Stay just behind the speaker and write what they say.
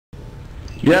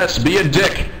Yes, be a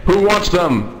dick. Who wants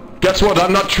them? Guess what?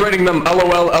 I'm not trading them.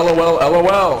 LOL, LOL,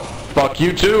 LOL. Fuck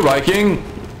you too, Viking.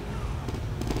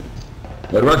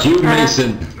 What about you,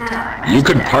 Mason? You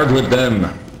could part with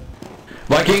them.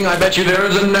 Viking, I bet you there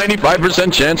is a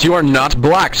 95% chance you are not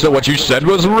black, so what you said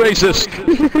was racist.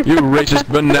 You racist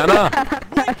banana.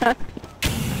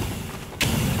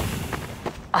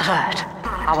 Alert.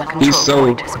 Our control He's so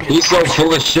point has been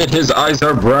full of shit, his eyes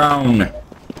are brown.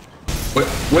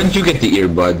 When did you get the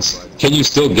earbuds? Can you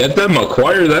still get them?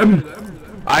 Acquire them?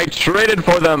 I traded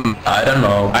for them. I don't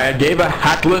know. I gave a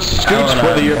hatless scoots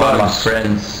for the buy my earbuds.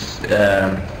 friend's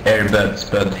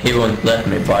earbuds, but he won't let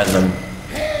me buy them.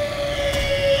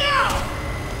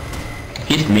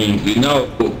 He's mean. You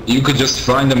know, you could just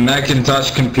find a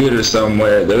Macintosh computer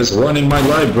somewhere. There's one in my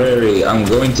library. I'm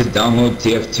going to download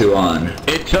TF2 on.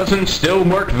 It doesn't still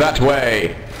work that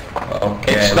way.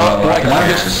 Okay, It stopped like I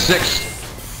August 6th.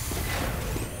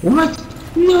 What?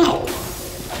 No.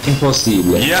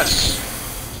 Impossible. Yes.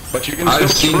 But you can I've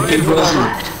still seen trade people. for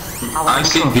them. I've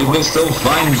seen people still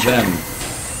find them.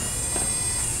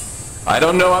 I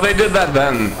don't know how they did that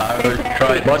then. I will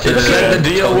try But to it said the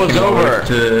deal was over.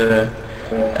 To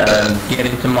get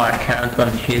into my account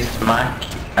on his Mac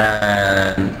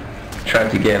and try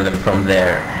to get them from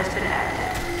there.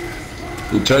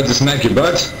 You tried to smack your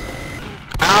butt?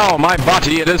 Ow, my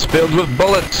body, it is filled with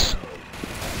bullets.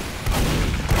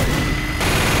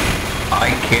 I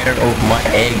care of my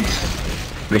eggs,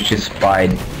 which is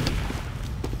fine.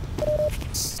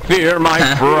 Fear my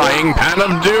frying pan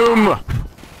of doom.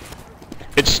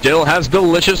 It still has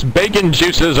delicious bacon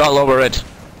juices all over it.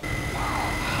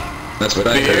 That's what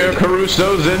I Fear heard.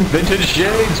 Caruso's in vintage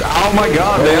shades. Oh my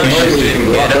god, they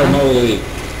are Guacamole.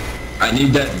 I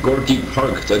need that Gorky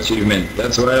Park achievement.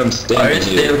 That's why I'm staying Are you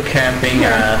here. still camping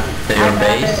at your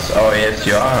base? Oh yes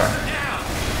you are.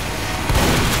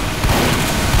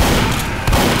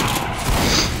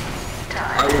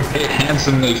 I will pay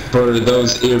handsomely for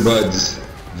those earbuds.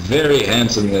 Very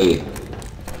handsomely.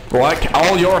 Like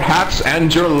all your hats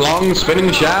and your long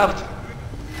spinning shaft?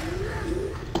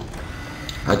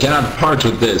 I cannot part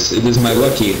with this. It is my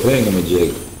lucky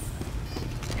thingamajig.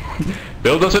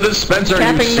 Build us a dispenser, you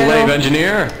Camping slave now.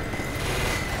 engineer.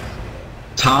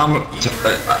 Tom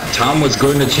was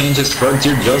going to change his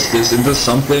frontier justice into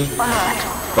something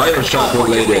Bioshock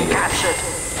related.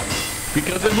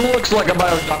 Because it looks like a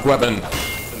Bioshock weapon.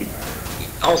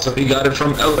 Also, he got it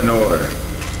from Eleanor.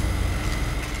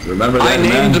 Remember that, I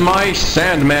named man? my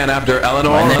Sandman after Eleanor,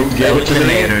 My who name's gave it to me.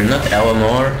 Eliminator, not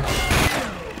Eleanor.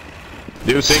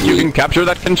 Do you think you can capture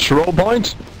that control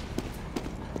point?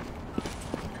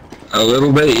 A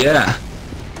little bit, yeah.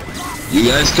 You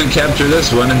guys could capture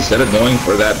this one instead of going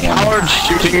for that one. Coward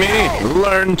shooting me!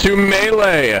 Learn to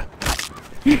melee!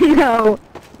 No.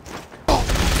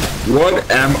 What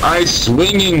am I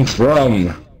swinging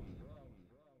from?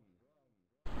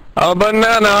 A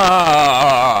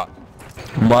banana!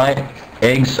 My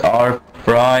eggs are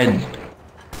fried.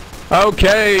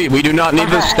 Okay, we do not need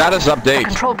the status The update.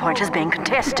 control point is being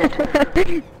contested.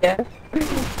 Yeah.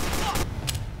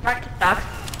 Mark the stocks.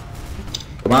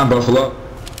 Come on, Buffalo.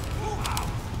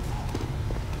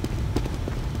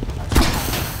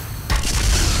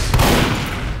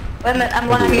 Wait a minute, I'm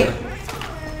lagging.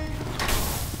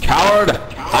 Coward!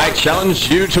 I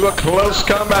challenged you to a close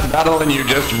combat battle and you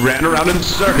just ran around in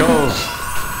circles.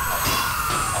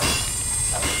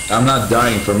 I'm not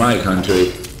dying for my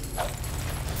country.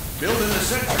 Build in the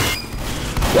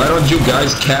center. Why don't you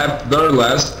guys cap their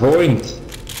last point?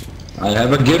 I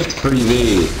have a gift for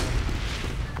thee.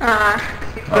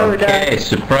 Okay,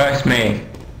 surprise me.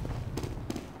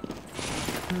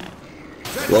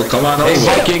 Well, come on Hey, over.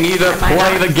 Viking, either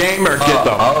play the game or get the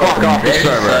fuck off the there's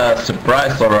server. a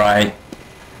surprise, alright.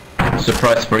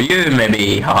 Surprise for you,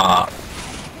 maybe, haha.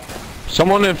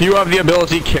 Someone, if you have the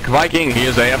ability, kick Viking. He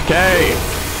is AFK.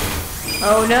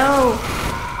 Oh no.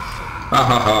 Ha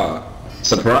ha ha.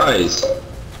 Surprise.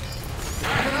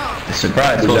 The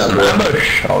surprise Good was job, an bro.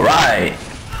 ambush, alright.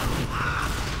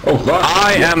 Oh fuck.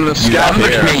 I am the You scout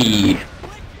ambushed here. me.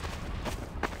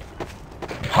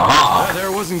 Haha.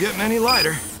 There wasn't getting any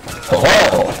lighter.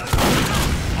 Oh.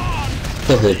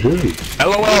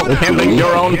 LOL, camping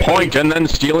your own point and then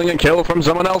stealing a kill from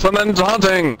someone else and then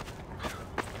taunting.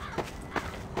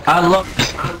 I love.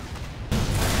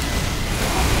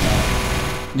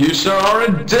 You sir are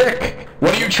a dick.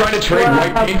 What are you trying to trade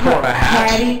white paint for? A hat?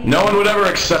 Paddy. No one would ever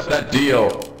accept that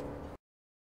deal.